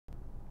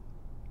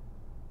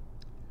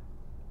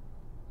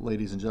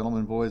Ladies and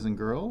gentlemen, boys and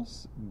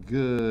girls,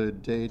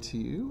 good day to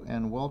you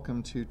and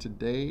welcome to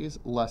today's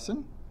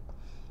lesson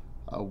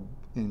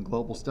in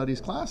Global Studies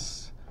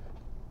class.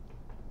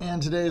 And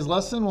today's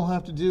lesson will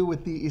have to do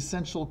with the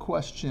essential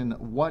question,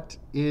 what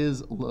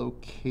is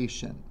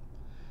location?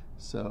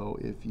 So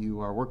if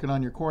you are working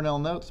on your Cornell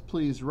notes,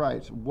 please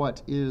write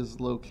what is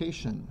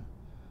location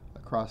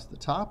across the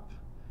top,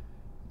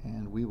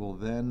 and we will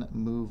then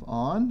move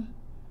on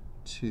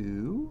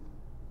to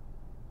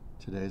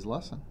today's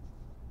lesson.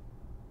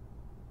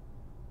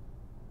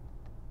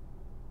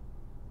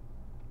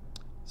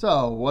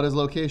 So, what is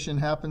location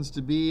happens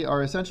to be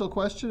our essential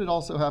question. It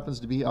also happens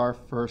to be our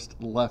first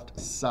left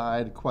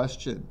side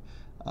question.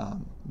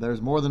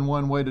 There's more than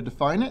one way to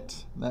define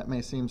it. That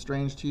may seem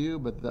strange to you,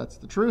 but that's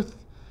the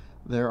truth.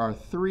 There are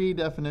three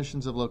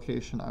definitions of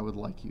location I would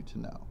like you to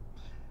know.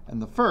 And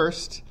the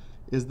first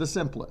is the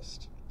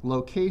simplest.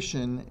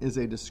 Location is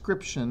a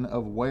description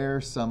of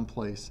where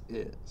someplace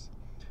is.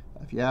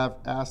 If you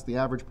ask the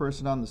average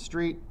person on the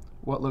street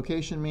what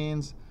location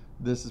means,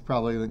 this is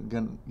probably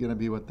going to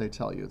be what they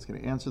tell you. It's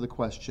going to answer the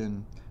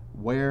question,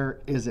 where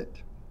is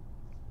it?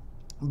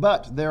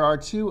 But there are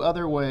two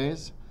other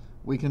ways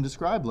we can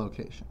describe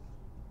location.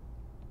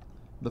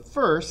 The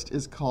first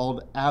is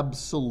called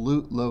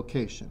absolute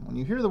location. When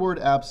you hear the word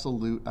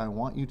absolute, I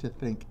want you to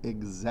think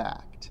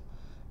exact.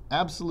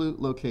 Absolute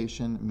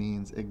location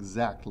means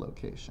exact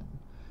location.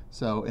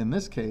 So in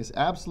this case,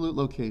 absolute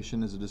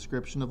location is a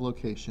description of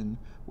location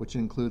which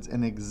includes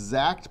an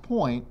exact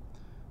point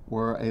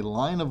where a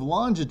line of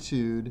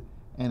longitude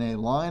and a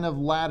line of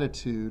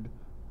latitude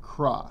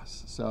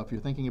cross. So if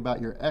you're thinking about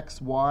your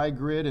XY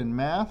grid in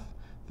math,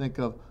 think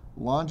of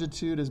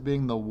longitude as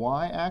being the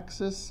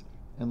y-axis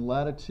and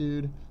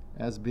latitude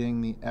as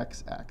being the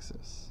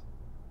x-axis.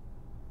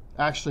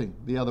 Actually,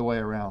 the other way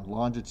around.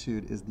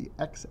 Longitude is the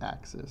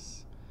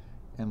x-axis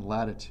and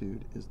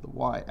latitude is the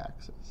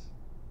y-axis.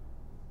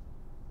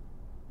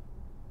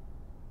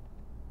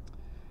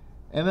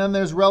 And then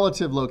there's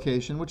relative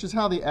location, which is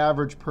how the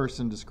average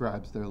person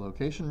describes their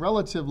location.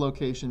 Relative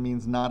location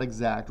means not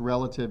exact.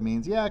 Relative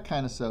means, yeah,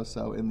 kind of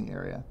so-so in the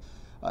area.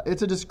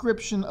 It's a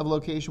description of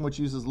location which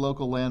uses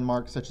local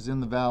landmarks such as in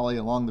the valley,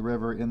 along the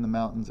river, in the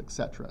mountains,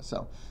 etc.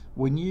 So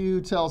when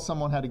you tell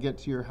someone how to get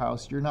to your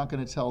house, you're not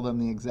going to tell them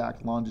the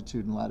exact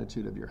longitude and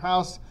latitude of your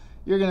house.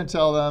 You're going to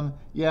tell them,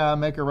 yeah,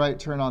 make a right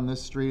turn on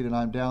this street and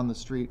I'm down the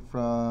street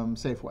from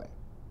Safeway.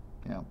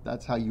 You know,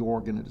 that's how you're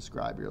going to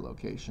describe your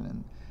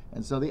location.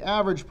 And so the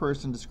average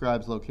person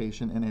describes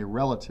location in a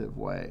relative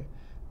way,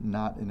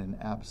 not in an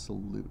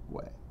absolute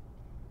way.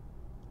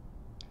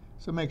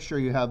 So make sure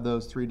you have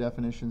those three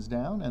definitions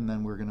down, and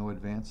then we're going to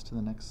advance to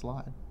the next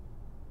slide.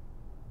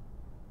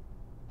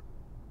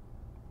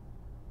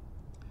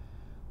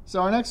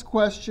 So our next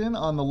question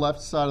on the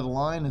left side of the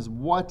line is,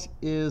 what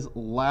is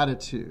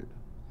latitude?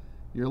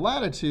 Your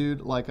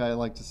latitude, like I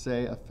like to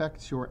say,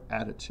 affects your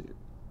attitude.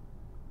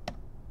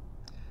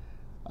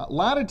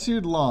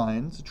 Latitude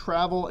lines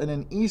travel in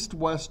an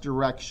east-west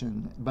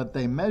direction, but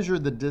they measure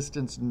the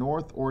distance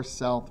north or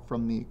south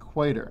from the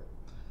equator.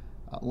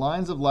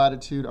 Lines of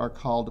latitude are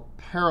called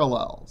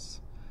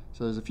parallels.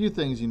 So there's a few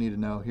things you need to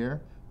know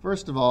here.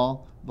 First of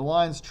all, the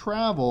lines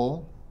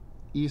travel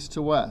east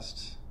to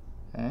west,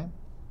 okay?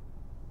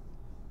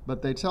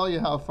 But they tell you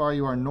how far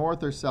you are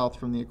north or south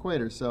from the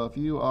equator. So if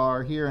you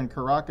are here in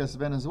Caracas,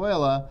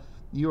 Venezuela,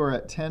 you are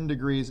at 10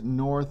 degrees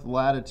north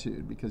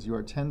latitude because you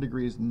are 10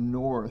 degrees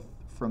north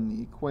from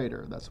the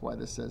equator. That's why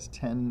this says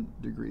 10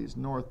 degrees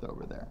north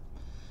over there.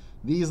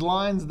 These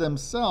lines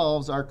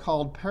themselves are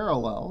called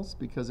parallels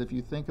because if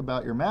you think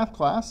about your math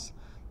class,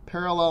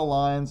 parallel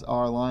lines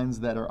are lines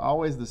that are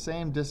always the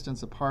same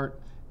distance apart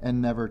and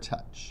never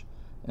touch.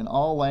 And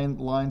all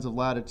lines of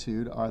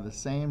latitude are the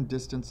same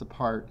distance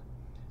apart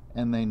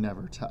and they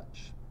never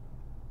touch.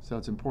 So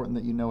it's important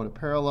that you know what a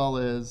parallel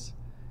is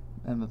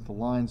and that the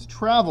lines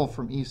travel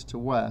from east to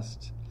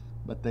west,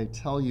 but they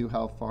tell you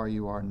how far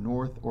you are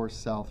north or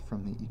south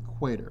from the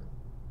equator.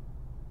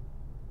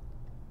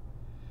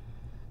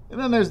 And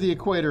then there's the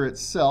equator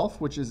itself,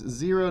 which is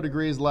 0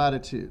 degrees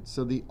latitude.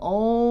 So the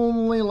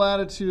only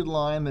latitude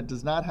line that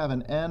does not have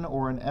an N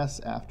or an S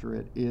after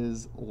it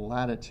is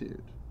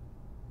latitude.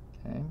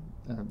 Okay?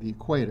 The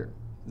equator,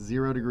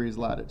 0 degrees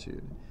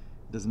latitude,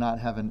 does not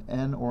have an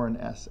N or an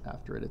S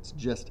after it. It's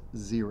just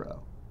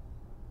 0.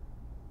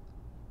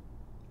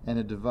 And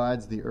it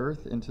divides the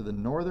Earth into the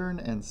northern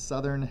and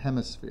southern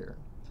hemisphere.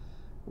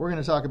 We're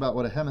going to talk about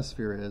what a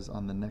hemisphere is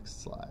on the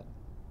next slide.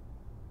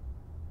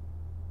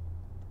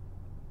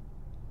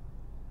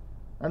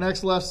 Our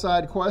next left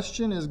side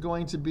question is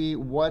going to be,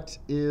 what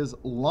is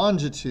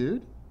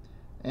longitude?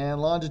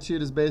 And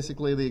longitude is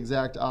basically the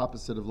exact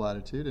opposite of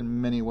latitude in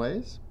many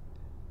ways.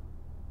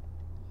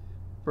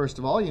 First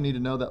of all, you need to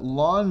know that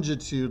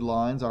longitude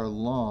lines are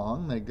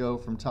long. They go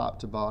from top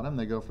to bottom.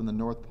 They go from the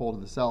North Pole to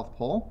the South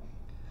Pole.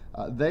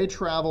 They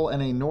travel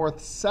in a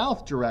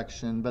north-south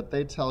direction, but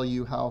they tell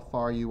you how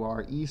far you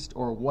are east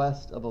or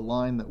west of a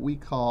line that we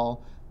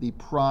call the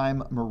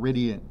prime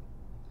meridian.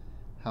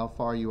 how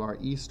far you are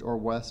east or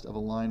west of a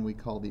line we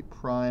call the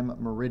prime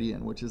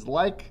meridian, which is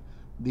like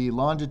the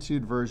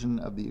longitude version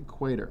of the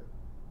equator.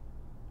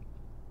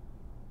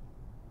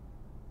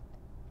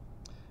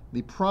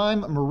 The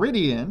prime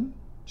meridian,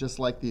 just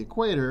like the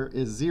equator,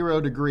 is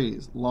 0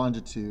 degrees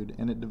longitude,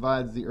 and it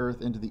divides the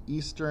Earth into the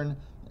eastern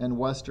and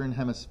western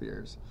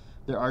hemispheres.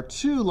 There are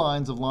 2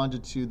 lines of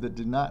longitude that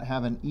do not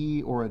have an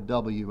E or a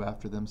W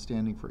after them,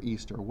 standing for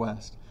east or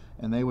west,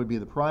 and they would be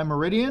the prime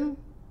meridian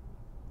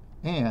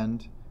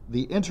and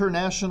the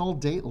international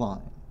date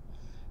line.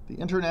 The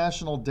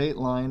international date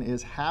line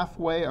is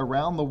halfway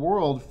around the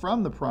world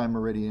from the prime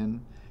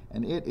meridian,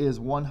 and it is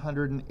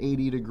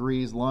 180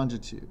 degrees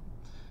longitude.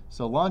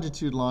 So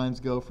longitude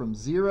lines go from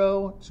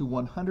 0 to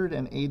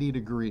 180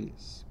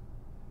 degrees.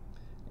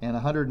 And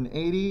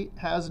 180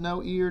 has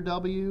no E or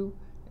W,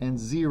 and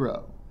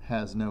 0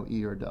 has no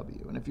E or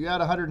W. And if you add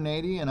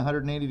 180 and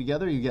 180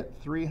 together, you get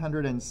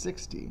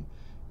 360.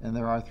 And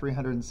there are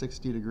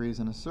 360 degrees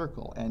in a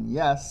circle. And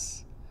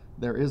yes,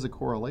 there is a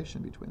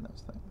correlation between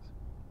those things.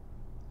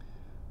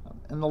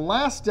 And the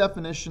last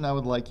definition I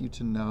would like you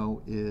to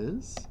know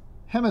is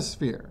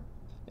hemisphere.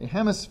 A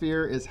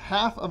hemisphere is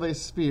half of a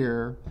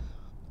sphere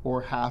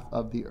or half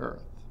of the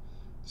Earth.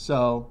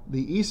 So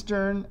the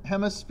eastern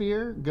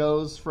hemisphere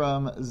goes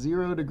from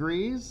 0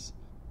 degrees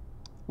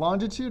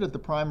longitude at the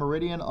prime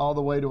meridian all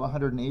the way to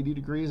 180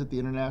 degrees at the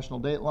international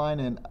date line,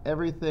 and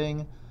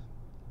everything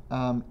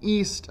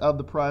east of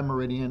the prime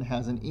meridian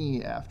has an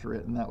E after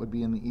it, and that would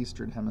be in the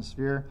eastern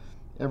hemisphere.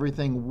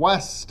 Everything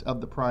west of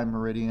the prime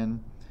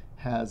meridian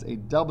has a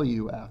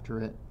W after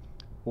it,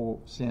 or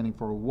standing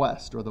for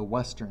west, or the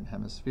western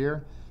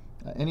hemisphere.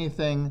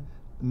 Anything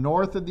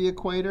north of the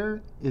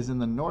equator is in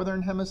the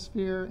northern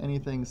hemisphere.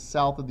 Anything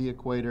south of the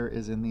equator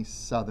is in the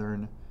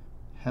southern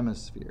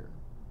hemisphere.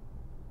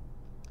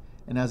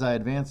 And as I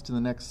advance to the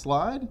next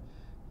slide,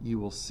 you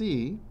will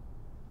see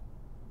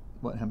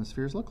what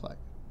hemispheres look like.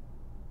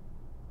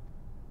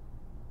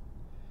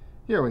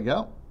 Here we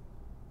go.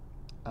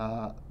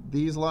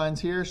 These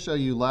lines here show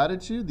you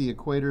latitude, the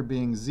equator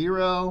being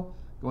 0,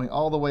 going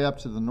all the way up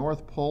to the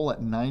North Pole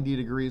at 90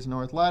 degrees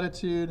north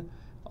latitude,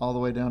 all the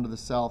way down to the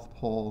South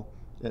Pole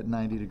at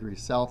 90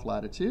 degrees south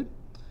latitude.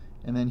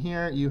 And then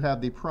here you have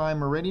the prime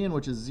meridian,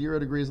 which is 0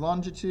 degrees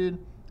longitude,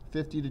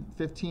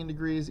 15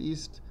 degrees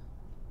east,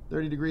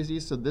 30 degrees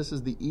east. So this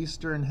is the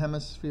eastern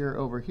hemisphere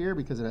over here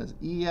because it has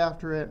E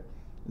after it.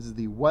 This is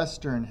the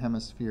western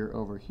hemisphere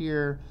over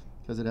here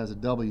because it has a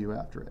W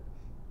after it.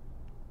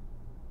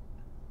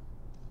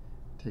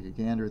 Take a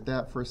gander at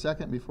that for a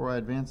second before I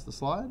advance the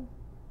slide.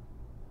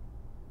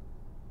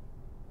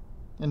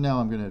 And now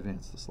I'm going to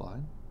advance the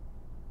slide.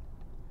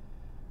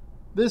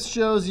 This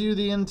shows you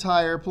the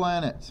entire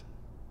planet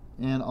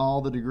in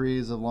all the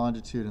degrees of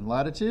longitude and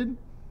latitude.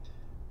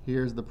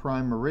 Here's the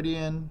prime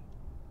meridian.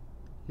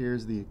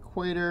 Here's the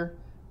equator.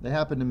 They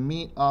happen to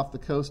meet off the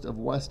coast of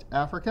West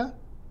Africa.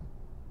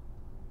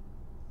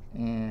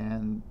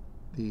 And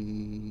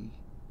the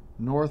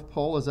North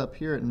Pole is up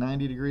here at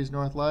 90 degrees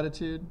north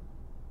latitude.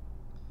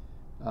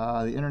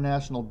 The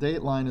international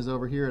date line is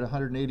over here at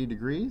 180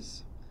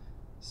 degrees.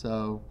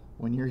 So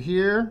when you're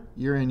here,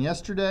 you're in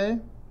yesterday.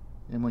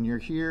 And when you're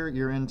here,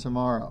 you're in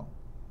tomorrow.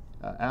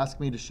 Ask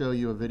me to show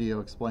you a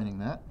video explaining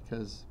that,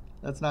 because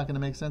that's not going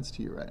to make sense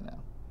to you right now.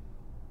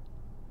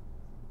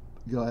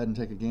 Go ahead and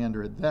take a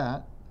gander at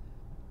that.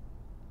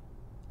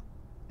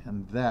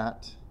 And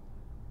that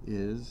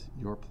is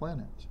your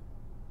planet.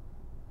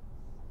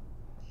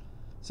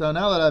 So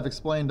now that I've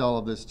explained all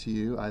of this to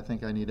you, I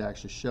think I need to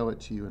actually show it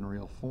to you in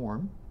real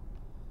form.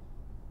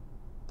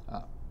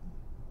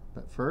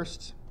 But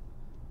first,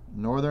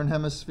 Northern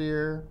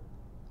Hemisphere,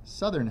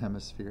 Southern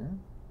Hemisphere,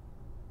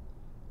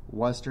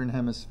 Western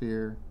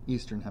Hemisphere,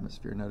 Eastern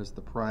Hemisphere. Notice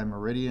the prime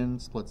meridian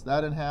splits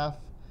that in half,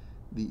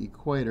 the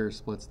equator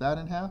splits that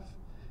in half,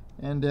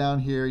 and down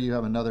here you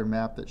have another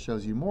map that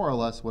shows you more or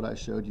less what I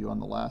showed you on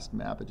the last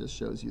map. It just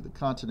shows you the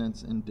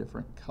continents in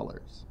different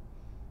colors.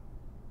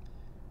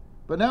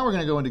 But now we're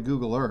going to go into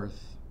Google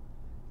Earth,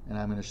 and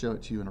I'm going to show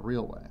it to you in a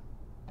real way.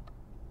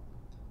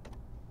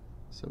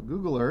 So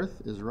Google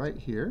Earth is right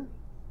here.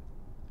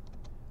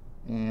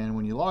 And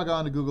when you log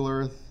on to Google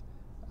Earth,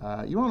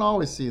 you won't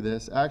always see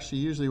this. Actually,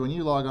 usually when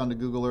you log on to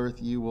Google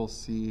Earth, you will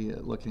see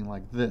it looking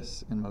like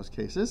this in most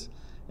cases.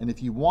 And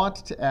if you want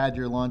to add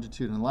your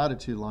longitude and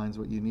latitude lines,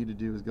 what you need to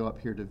do is go up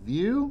here to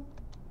View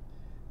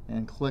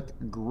and click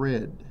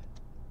Grid.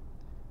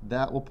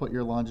 That will put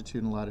your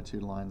longitude and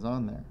latitude lines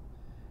on there.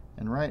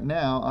 And right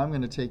now, I'm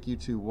going to take you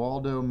to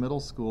Waldo Middle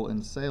School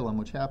in Salem,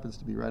 which happens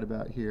to be right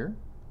about here.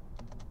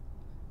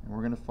 And we're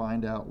going to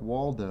find out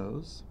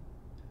Waldo's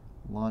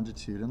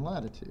longitude and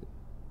latitude.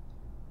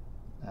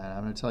 And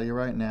I'm going to tell you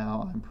right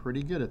now, I'm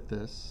pretty good at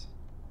this.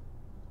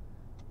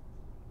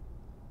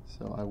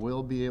 So I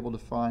will be able to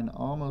find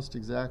almost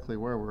exactly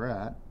where we're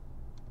at.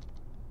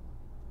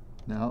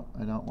 No,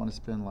 I don't want to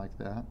spin like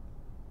that.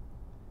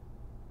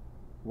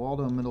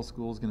 Waldo Middle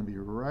School is going to be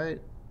right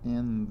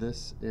in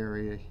this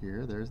area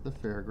here. There's the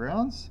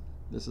fairgrounds.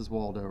 This is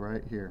Waldo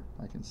right here.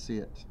 I can see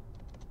it.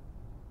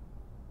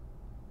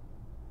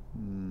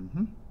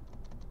 We're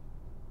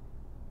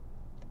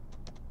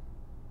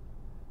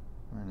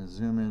going to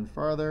zoom in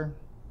farther,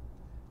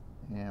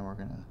 and we're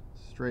going to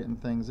straighten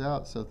things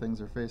out so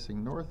things are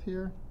facing north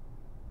here.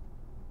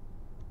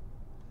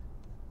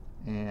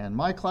 And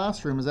my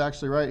classroom is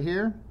actually right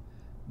here.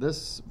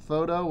 This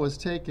photo was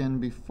taken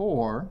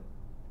before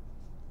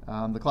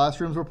the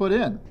classrooms were put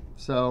in.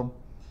 So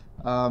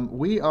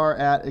we are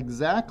at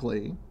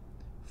exactly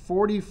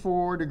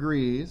 44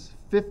 degrees,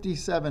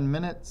 57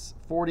 minutes,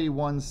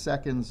 41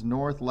 seconds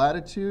north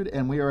latitude,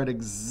 and we are at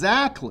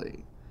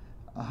exactly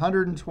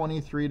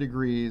 123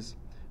 degrees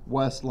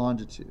west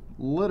longitude.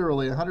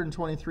 Literally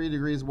 123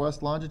 degrees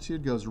west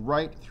longitude goes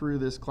right through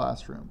this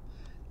classroom.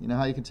 You know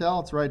how you can tell?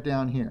 It's right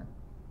down here.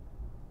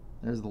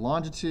 There's the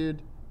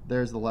longitude,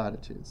 there's the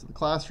latitude. So the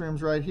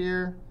classroom's right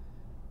here.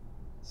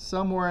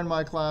 Somewhere in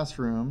my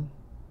classroom,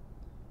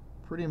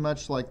 pretty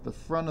much like the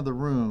front of the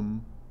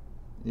room,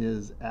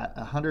 is at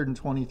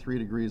 123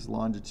 degrees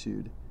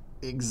longitude.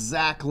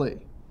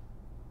 Exactly.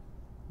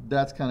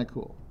 That's kind of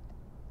cool.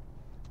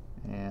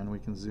 And we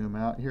can zoom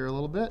out here a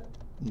little bit.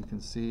 You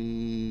can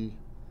see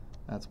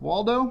that's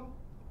Waldo.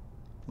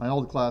 My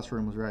old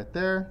classroom was right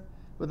there,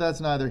 but that's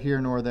neither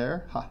here nor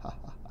there. Ha ha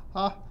ha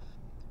ha.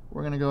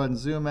 We're going to go ahead and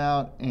zoom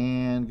out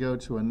and go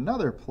to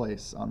another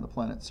place on the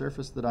planet's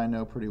surface that I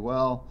know pretty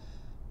well.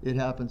 It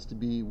happens to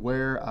be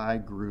where I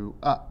grew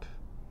up,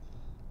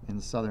 in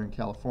Southern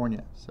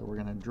California. So we're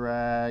going to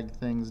drag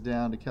things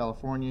down to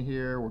California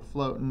here. We're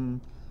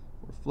floating,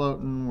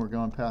 we're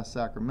going past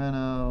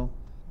Sacramento,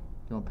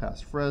 going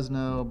past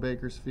Fresno,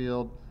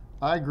 Bakersfield.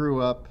 I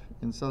grew up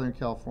in Southern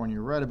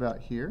California right about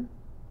here.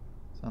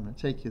 So I'm going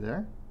to take you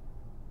there.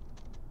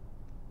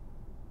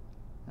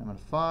 I'm going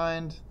to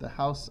find the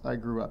house I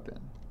grew up in,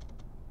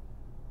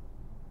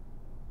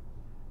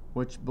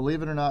 which,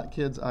 believe it or not,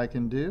 kids, I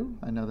can do.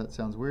 I know that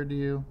sounds weird to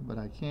you, but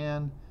I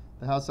can.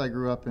 The house I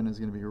grew up in is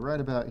going to be right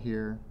about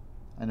here.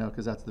 I know,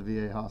 because that's the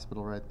VA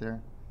hospital right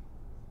there.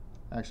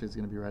 Actually, it's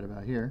going to be right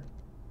about here.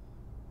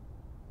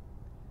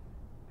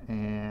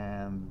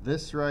 And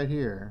this right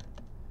here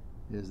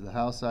is the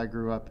house I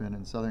grew up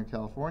in Southern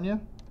California.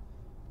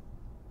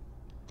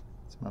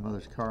 It's my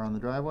mother's car on the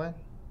driveway.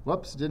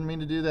 Whoops, didn't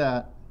mean to do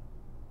that.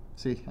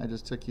 See, I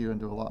just took you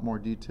into a lot more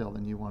detail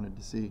than you wanted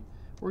to see.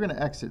 We're going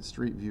to exit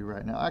Street View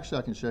right now. Actually,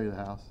 I can show you the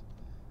house.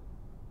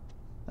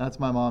 That's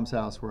my mom's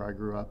house where I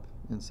grew up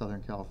in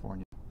Southern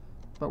California.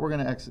 But we're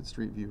going to exit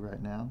Street View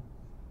right now,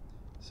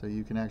 so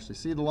you can actually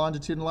see the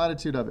longitude and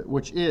latitude of it,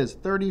 which is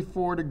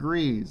 34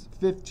 degrees,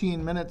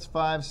 15 minutes,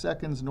 5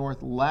 seconds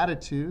north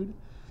latitude,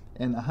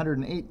 and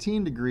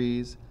 118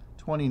 degrees,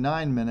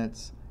 29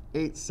 minutes,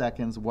 8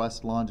 seconds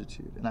west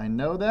longitude. And I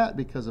know that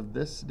because of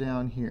this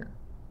down here.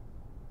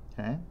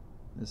 Okay?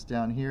 This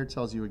down here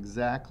tells you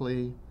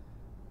exactly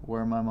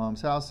where my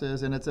mom's house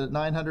is, and it's at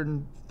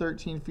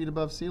 913 feet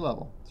above sea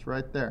level. It's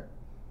right there.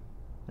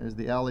 There's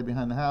the alley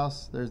behind the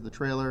house. There's the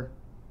trailer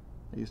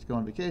I used to go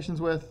on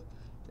vacations with.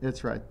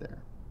 It's right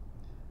there.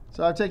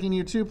 So I've taken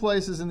you 2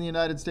 places in the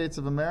United States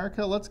of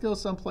America. Let's go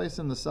someplace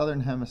in the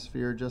southern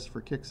hemisphere just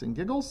for kicks and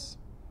giggles.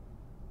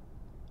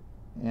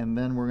 And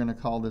then we're going to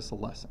call this a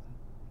lesson.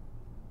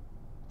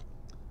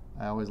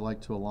 I always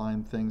like to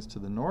align things to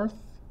the north,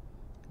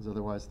 because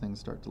otherwise things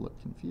start to look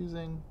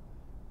confusing.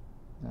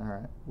 All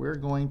right, we're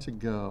going to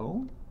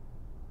go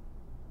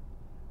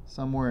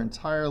somewhere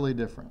entirely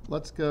different.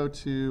 Let's go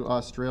to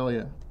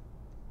Australia.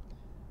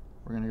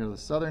 We're going to go to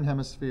the southern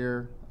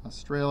hemisphere,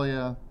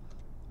 Australia.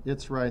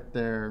 It's right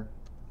there.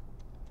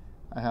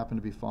 I happen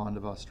to be fond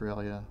of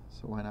Australia,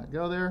 so why not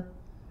go there?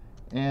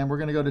 And we're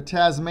going to go to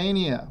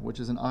Tasmania, which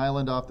is an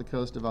island off the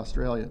coast of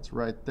Australia. It's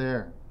right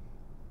there.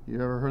 You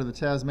ever heard of the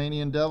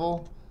Tasmanian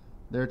devil?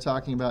 They're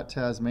talking about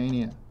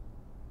Tasmania.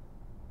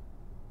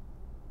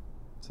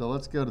 So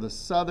let's go to the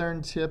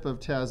southern tip of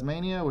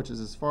Tasmania, which is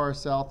as far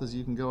south as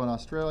you can go in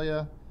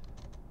Australia.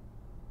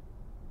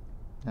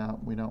 Now,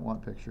 we don't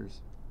want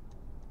pictures.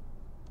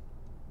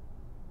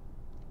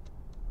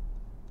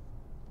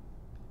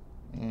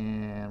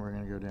 And we're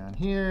going to go down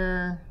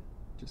here,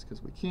 just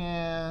because we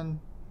can.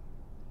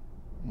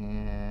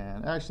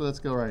 And actually, let's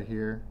go right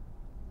here,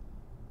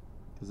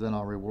 because then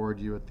I'll reward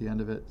you at the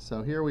end of it.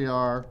 So here we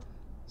are,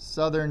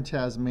 southern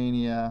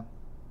Tasmania,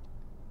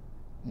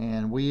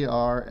 and we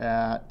are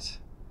at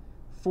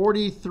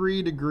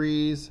 43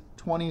 degrees,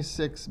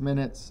 26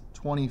 minutes,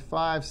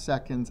 25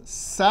 seconds,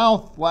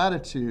 south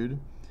latitude.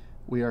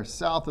 We are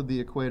south of the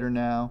equator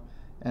now,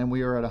 and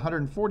we are at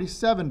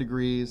 147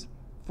 degrees,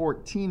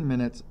 14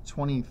 minutes,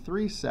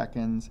 23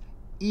 seconds,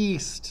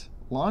 east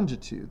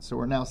longitude. So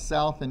we're now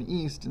south and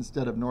east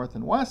instead of north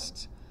and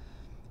west,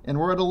 and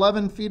we're at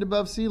 11 feet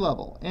above sea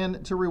level.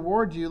 And to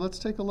reward you, let's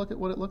take a look at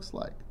what it looks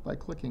like by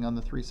clicking on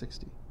the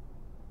 360.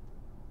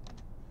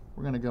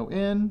 We're going to go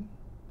in,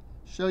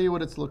 show you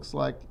what it looks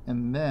like,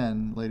 and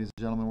then, ladies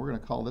and gentlemen, we're going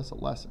to call this a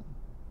lesson.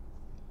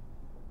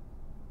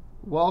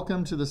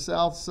 Welcome to the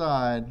south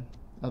side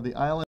of the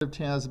island of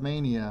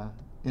Tasmania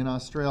in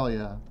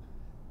Australia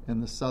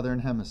in the southern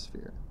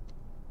hemisphere.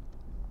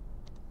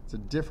 It's a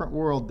different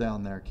world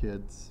down there,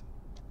 kids.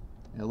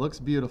 It looks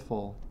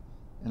beautiful,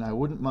 and I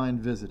wouldn't mind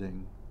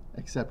visiting,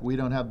 except we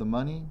don't have the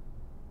money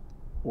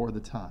or the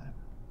time.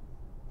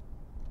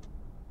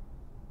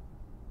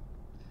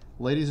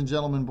 Ladies and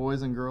gentlemen,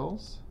 boys and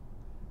girls,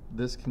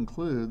 this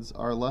concludes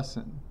our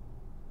lesson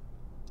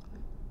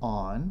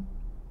on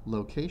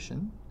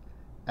location.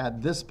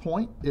 At this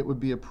point, it would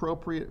be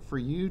appropriate for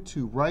you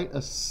to write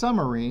a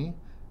summary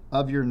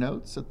of your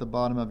notes at the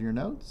bottom of your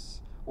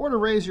notes, or to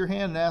raise your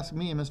hand and ask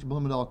me, Mr.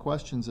 Blumendahl,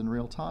 questions in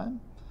real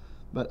time.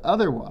 But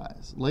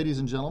otherwise, ladies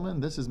and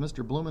gentlemen, this is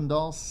Mr.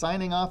 Blumendahl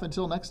signing off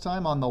until next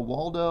time on the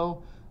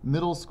Waldo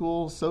Middle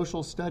School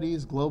Social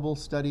Studies Global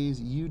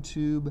Studies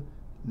YouTube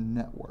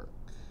Network.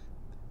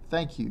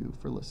 Thank you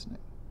for listening.